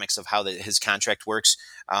dynamics of how his contract works.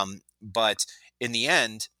 But in the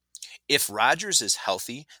end, if Rodgers is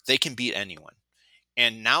healthy, they can beat anyone.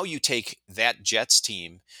 And now you take that Jets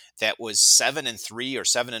team that was 7-3 or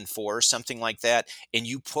 7-4, something like that, and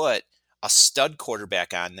you put a stud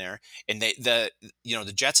quarterback on there, and the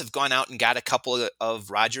Jets have gone out and got a couple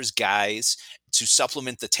of Rodgers guys to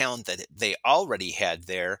supplement the talent that they already had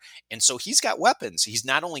there. And so he's got weapons. He's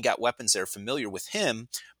not only got weapons that are familiar with him,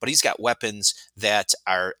 but he's got weapons that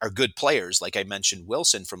are good players. Like I mentioned,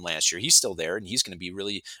 Wilson from last year, he's still there, and he's going to be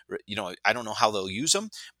really, I don't know how they'll use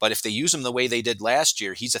him, but if they use him the way they did last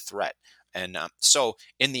year, he's a threat. And so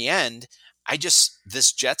in the end,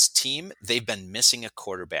 this Jets team, they've been missing a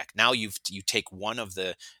quarterback. Now you take one of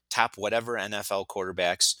the top whatever NFL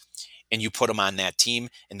quarterbacks and you put him on that team,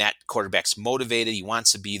 and that quarterback's motivated. He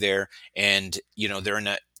wants to be there, and they're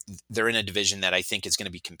in a division that I think is going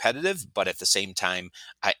to be competitive. But at the same time,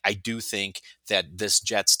 I do think that this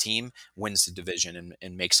Jets team wins the division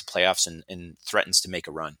and makes the playoffs and threatens to make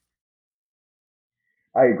a run.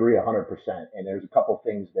 I agree 100%. And there's a couple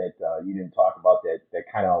things that you didn't talk about that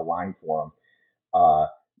kind of align for them. Uh,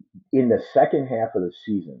 in the second half of the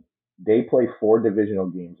season, they play 4 divisional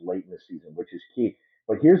games late in the season, which is key.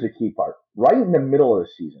 But here's the key part: right in the middle of the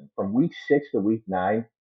season, from week 6 to week 9,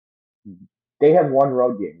 they have one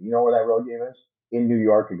road game. You know where that road game is? In New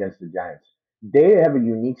York against the Giants. They have a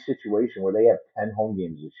unique situation where they have 10 home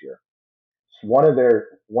games this year. So one of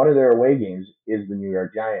their away games is the New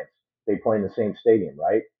York Giants. They play in the same stadium,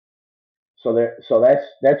 right? So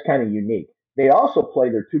that's kind of unique. They also play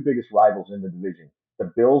their two biggest rivals in the division,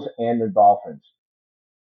 the Bills and the Dolphins,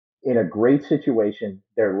 in a great situation.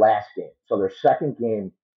 Their last game, so their second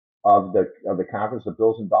game of the conference, the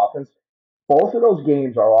Bills and Dolphins. Both of those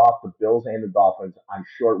games are off the Bills and the Dolphins on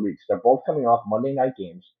short weeks. They're both coming off Monday night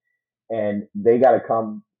games, and they got to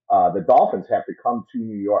come. The Dolphins have to come to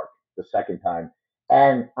New York the second time,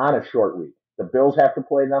 and on a short week. The Bills have to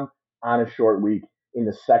play them on a short week in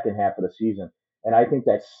the second half of the season, and I think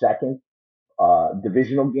that second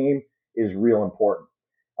divisional game is real important.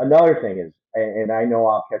 Another thing is, and I know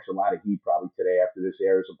I'll catch a lot of heat probably today after this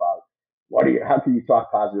airs about how can you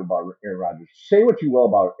talk positive about Aaron Rodgers? Say what you will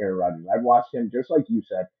about Aaron Rodgers. I've watched him, just like you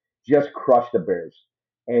said, just crush the Bears.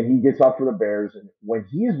 And he gets up for the Bears. And when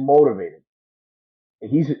he is motivated,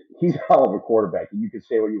 he's he's a hell of a quarterback. And you can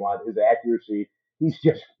say what you want. His accuracy, he's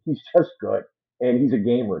just good. And he's a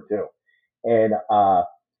gamer too. And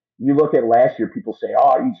you look at last year, people say,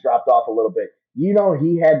 oh, he's dropped off a little bit. He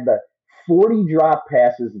had the 40 drop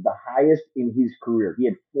passes, the highest in his career. He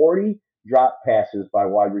had 40 drop passes by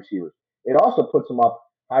wide receivers. It also puts him up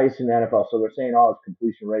highest in the NFL. So they're saying, oh, his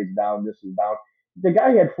completion rate's down, this is down. The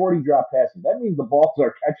guy had 40 drop passes. That means the balls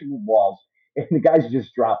are catchable balls, and the guys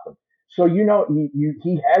just dropped them. So,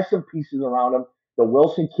 he has some pieces around him. The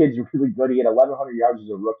Wilson kid's really good. He had 1,100 yards as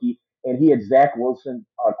a rookie, and he had Zach Wilson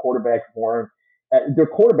quarterback for him. Their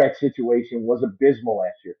quarterback situation was abysmal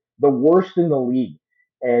last year, the worst in the league,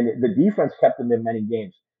 and the defense kept them in many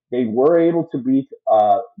games. They were able to beat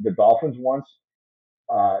the Dolphins once.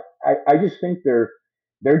 I just think their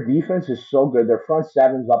defense is so good. Their front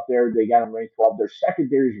seven's up there. They got them ranked 12. Their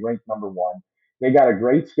secondary is ranked number one. They got a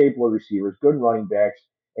great staple of receivers, good running backs,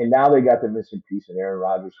 and now they got the missing piece in Aaron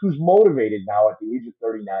Rodgers, who's motivated now at the age of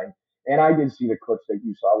 39. And I did see the clips that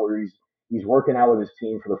you saw where he's working out with his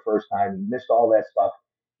team for the first time. He missed all that stuff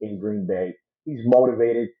in Green Bay. He's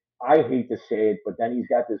motivated. I hate to say it, but then he's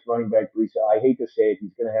got this running back Brees. I hate to say it.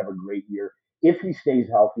 He's going to have a great year if he stays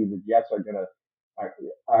healthy. The Jets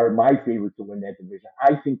are my favorite to win that division.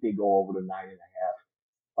 I think they go over to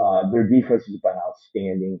 9.5. Their defense has been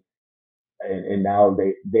outstanding, and now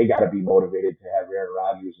they got to be motivated to have Aaron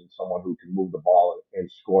Rodgers and someone who can move the ball and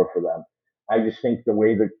score for them. I just think the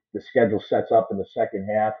way the schedule sets up in the second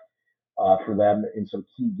half for them in some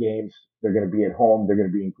key games, they're going to be at home. They're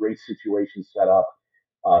going to be in great situations set up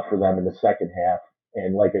for them in the second half.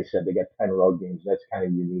 And like I said, they got 10 road games. That's kind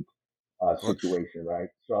of unique Well, situation, right?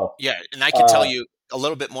 So, yeah, and I can tell uh, you a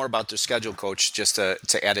little bit more about their schedule, Coach, just to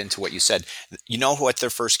add into what you said. You know what their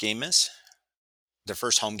first game is? Their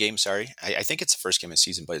first home game, sorry. I think it's the first game of the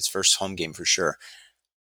season, but it's first home game for sure.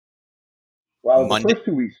 well, the Monday. first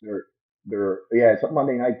 2 weeks yeah, it's a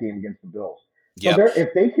Monday night game against the Bills. So Yep.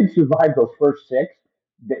 if they can survive those first six,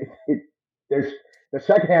 there's the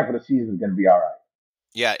second half of the season is going to be all right.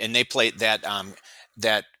 Yeah, and they played that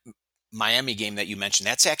Miami game that you mentioned.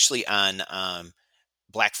 That's actually on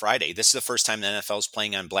Black Friday. This is the first time the NFL is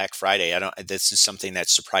playing on Black Friday. I don't. This is something that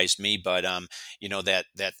surprised me, but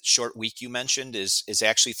that short week you mentioned is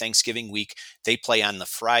actually Thanksgiving week. They play on the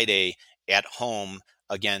Friday at home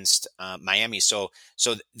against Miami. So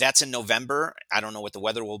that's in November. I don't know what the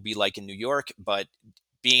weather will be like in New York, but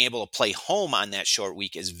being able to play home on that short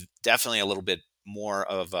week is definitely a little bit more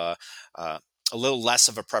of a little less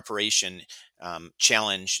of a preparation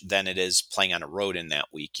challenge than it is playing on a road in that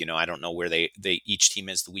week. I don't know where they each team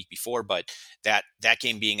is the week before, but that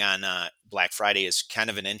game being on Black Friday is kind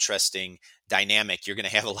of an interesting dynamic. You're going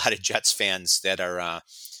to have a lot of Jets fans that are,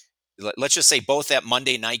 let's just say, both that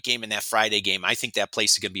Monday night game and that Friday game. I think that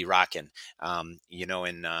place is going to be rocking. And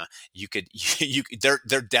you could,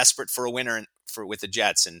 they're desperate for a winner with the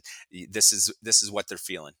Jets, and this is what they're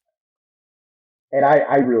feeling. And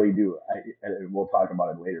I really do. We'll talk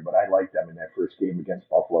about it later, but I like them in that first game against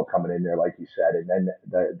Buffalo coming in there, like you said, and then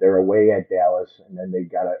they're away at Dallas, and then they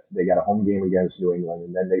got a home game against New England,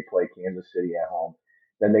 and then they play Kansas City at home.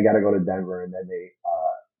 Then they got to go to Denver, and then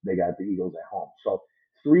they got the Eagles at home. So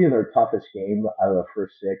three of their toughest games out of the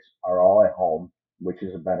first six are all at home, which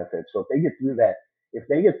is a benefit. So if they get through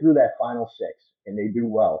that final six and they do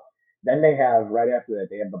well, then they have right after that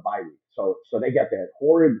they have the bye week. So they get that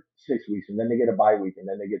horrid 6 weeks, and then they get a bye week, and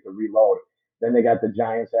then they get to reload. Then they got the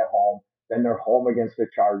Giants at home. Then they're home against the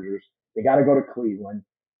Chargers. They got to go to Cleveland,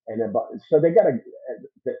 and then so they got to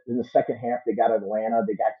in the second half they got Atlanta,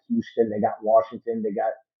 they got Houston, they got Washington, they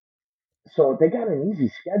got an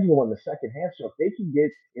easy schedule in the second half. So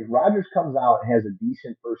if Rodgers comes out and has a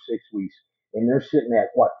decent first 6 weeks, and they're sitting at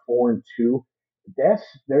what 4-2,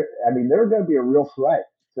 they're going to be a real threat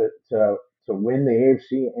to win the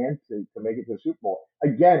AFC and to make it to the Super Bowl.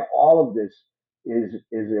 Again, all of this is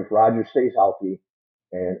if Rodgers stays healthy,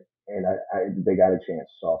 and they got a chance.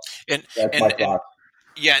 So And that's my and thoughts.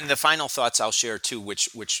 Yeah, and the final thoughts I'll share too, which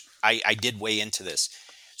I did weigh into this.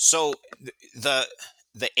 So the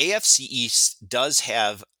AFC East does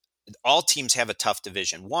have, all teams have a tough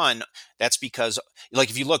division. One, That's because, like,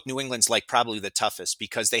 if you look, New England's like probably the toughest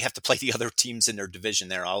because they have to play the other teams in their division.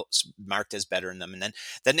 They're all marked as better than them. And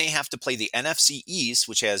then they have to play the NFC East,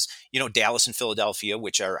 which has, Dallas and Philadelphia,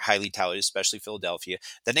 which are highly touted, especially Philadelphia.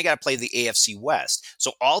 Then they got to play the AFC West.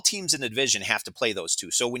 So all teams in the division have to play those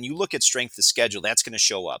two. So when you look at strength of schedule, that's going to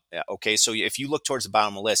show up. Okay. So if you look towards the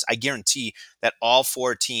bottom of the list, I guarantee that all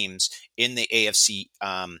four teams in the AFC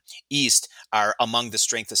East are among the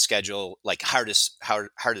strength of schedule, like hardest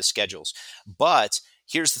schedules. But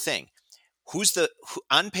here's the thing: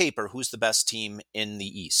 on paper, who's the best team in the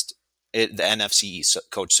East? The NFC East,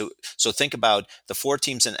 coach. So think about the four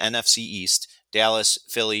teams in NFC East: Dallas,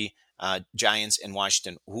 Philly, Giants, and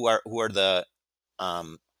Washington. Who are the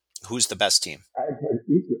who's the best team?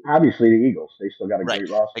 Obviously, the Eagles. They still got a Right.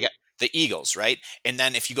 great I roster. got the Eagles, right? And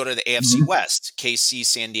then if you go to the AFC Mm-hmm. West, KC,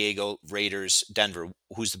 San Diego, Raiders, Denver,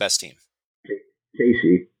 who's the best team?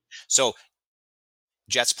 Casey. So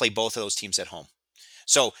Jets play both of those teams at home.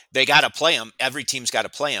 So they got to play them. Every team's got to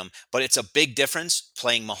play them, but it's a big difference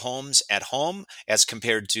playing Mahomes at home as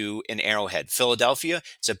compared to in Arrowhead. Philadelphia,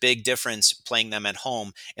 it's a big difference playing them at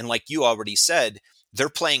home. And like you already said, they're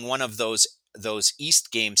playing one of those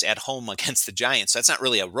East games at home against the Giants. So that's not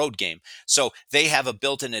really a road game. So they have a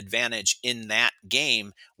built-in advantage in that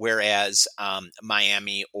game, whereas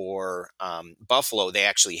Miami or Buffalo, they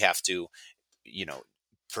actually have to, you know,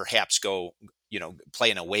 perhaps go, play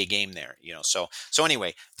an away game there, so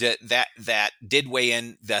anyway, that did weigh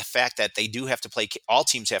in the fact that they do have to play, all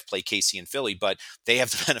teams have to play KC and Philly, but they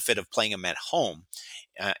have the benefit of playing them at home.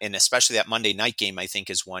 And especially that Monday night game, I think,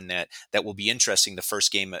 is one that will be interesting. The first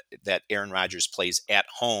game that Aaron Rodgers plays at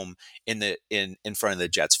home in front of the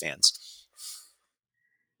Jets fans.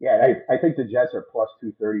 Yeah, I think the Jets are plus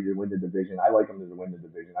 230 to win the division. I like them to win the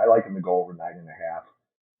division. I like them to go over 9.5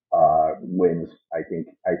 wins. I think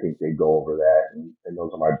they go over that, and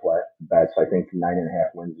those are my bets. I think 9.5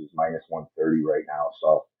 wins is minus 130 right now.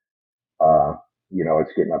 So uh,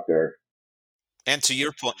 it's getting up there. And to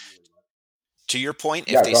your point,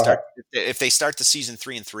 if Yeah, they go start ahead. if they start the season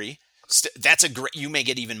 3-3, that's a great. You may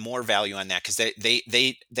get even more value on that because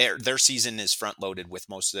their season is front loaded with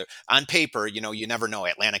most of their, on paper. You never know.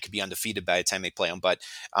 Atlanta could be undefeated by the time they play them, but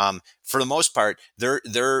for the most part, they're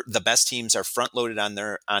the best teams are front loaded on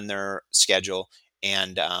their schedule,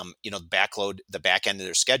 and the back end of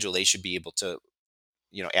their schedule, they should be able to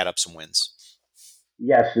add up some wins.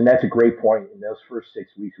 Yes, and that's a great point. In those first 6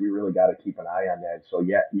 weeks, we really got to keep an eye on that. So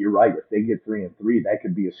yeah, you're right. If they get 3-3, that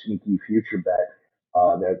could be a sneaky future bet.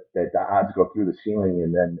 That the odds go through the ceiling,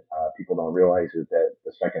 and then people don't realize that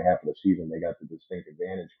the second half of the season they got the distinct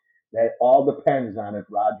advantage. That all depends on if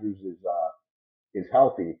Rodgers is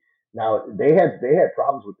healthy. Now they had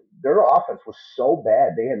problems with their offense was so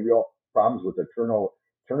bad. They had real problems with the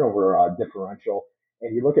turnover differential.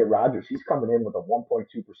 And you look at Rodgers, he's coming in with a 1.2%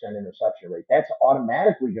 interception rate. That's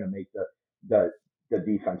automatically going to make the the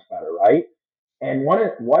defense better, right? And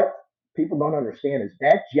what people don't understand is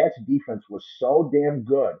that Jets defense was so damn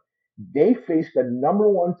good. They faced the number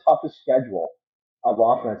one toughest schedule of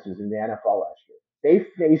offenses in the NFL last year. They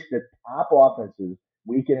faced the top offenses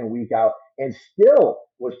week in and week out, and still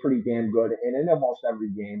was pretty damn good. And in almost every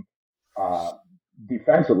game, uh,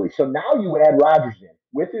 defensively. So now you add Rodgers in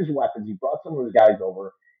with his weapons. He brought some of his guys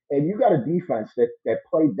over, and you got a defense that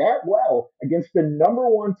played that well against the number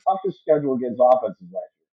one toughest schedule against offenses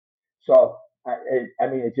last year. So I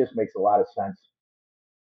mean, it just makes a lot of sense.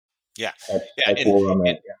 Yeah, That's yeah, that's and where I'm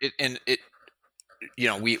it, at. it and it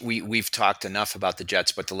we've talked enough about the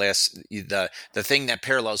Jets, but the thing that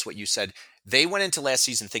parallels what you said, they went into last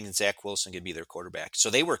season thinking Zach Wilson could be their quarterback, so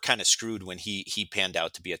they were kind of screwed when he panned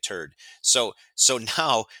out to be a turd. So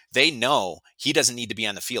now they know he doesn't need to be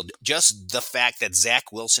on the field. Just the fact that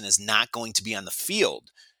Zach Wilson is not going to be on the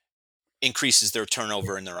field increases their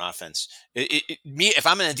turnover in their offense. If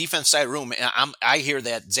I'm in a defense side room, and I hear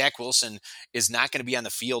that Zach Wilson is not going to be on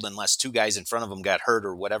the field unless two guys in front of him got hurt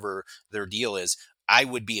or whatever their deal is, I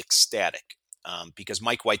would be ecstatic because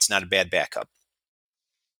Mike White's not a bad backup.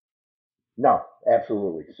 No,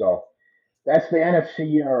 absolutely. So that's the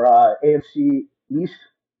NFC or AFC East,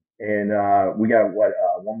 and we got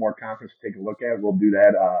one more conference to take a look at. We'll do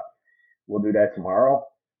that. We'll do that tomorrow.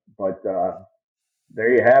 But there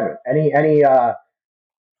you have it. Any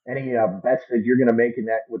bets that you're going to make in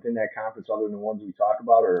that within that conference other than the ones we talk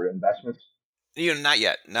about or investments? Not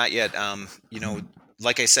yet, not yet.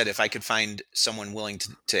 Like I said, if I could find someone willing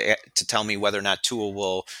to tell me whether or not Tua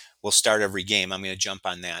will start every game, I'm going to jump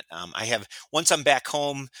on that. I have once I'm back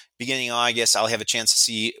home, beginning of August, I'll have a chance to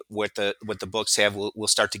see what the books have. We'll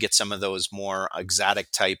start to get some of those more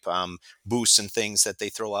exotic type boosts and things that they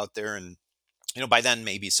throw out there, and By then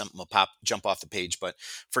maybe something will jump off the page. But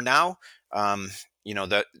for now, um,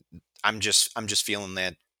 that I'm just feeling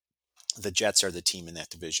that the Jets are the team in that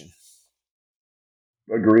division.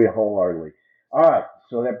 Agree wholeheartedly. All right,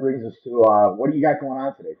 so that brings us to what do you got going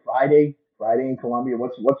on today? Friday in Columbia.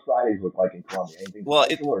 What's Fridays look like in Columbia? Anything Well,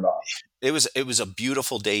 special or not? it was a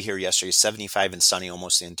beautiful day here yesterday, 75 and sunny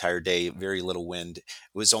almost the entire day, very little wind. It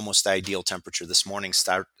was almost the ideal temperature. This morning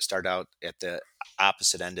start out at the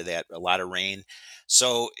opposite end of that, a lot of rain.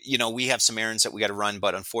 So, we have some errands that we got to run,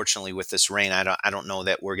 but unfortunately with this rain, I don't know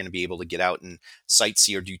that we're going to be able to get out and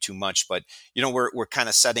sightsee or do too much, but we're kind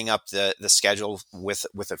of setting up the schedule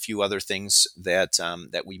with a few other things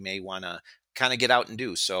that we may want to kind of get out and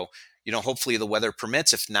do. So, hopefully the weather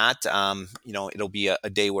permits. If not, it'll be a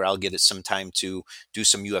day where I'll get it some time to do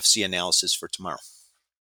some UFC analysis for tomorrow.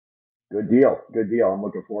 Good deal. Good deal. I'm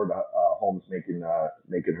looking forward to Holmes making her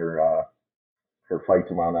fight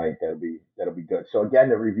tomorrow night. That'll be good. So again,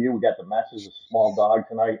 the review, we got the Messes, a small dog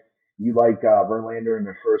tonight. You like Verlander in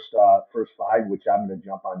the first five, which I'm going to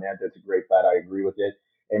jump on that. That's a great bet. I agree with it.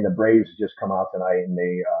 And the Braves just come out tonight and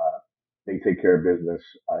they take care of business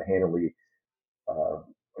handily uh,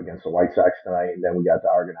 against the White Sox tonight. And then we got the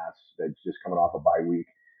Argonauts that's just coming off a bye week.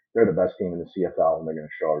 They're the best team in the CFL, and they're going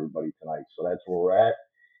to show everybody tonight. So that's where we're at.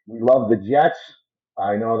 We love the Jets.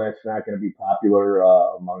 I know that's not going to be popular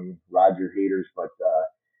among Roger haters, but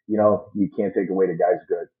you can't take away the guy's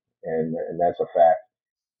good, and that's a fact.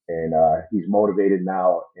 And he's motivated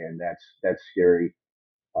now, and that's scary.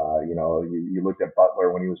 You looked at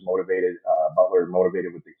Butler when he was motivated. Butler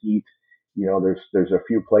motivated with the Heat. There's a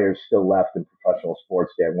few players still left in professional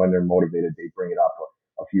sports that when they're motivated, they bring it up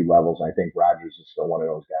a few levels. And I think Rodgers is still one of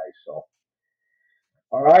those guys. So,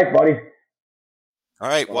 all right, buddy. All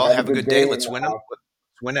right. Well, Well, have a have a good good day. day, and Let's win them.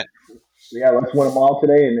 Let's win it. yeah, let's win them all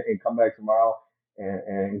today and come back tomorrow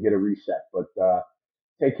and get a reset. But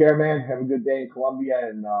take care, man. Have a good day in Columbia,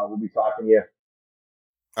 and we'll be talking to you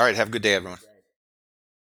All right. Have a good day, everyone.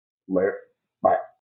 later. Bye.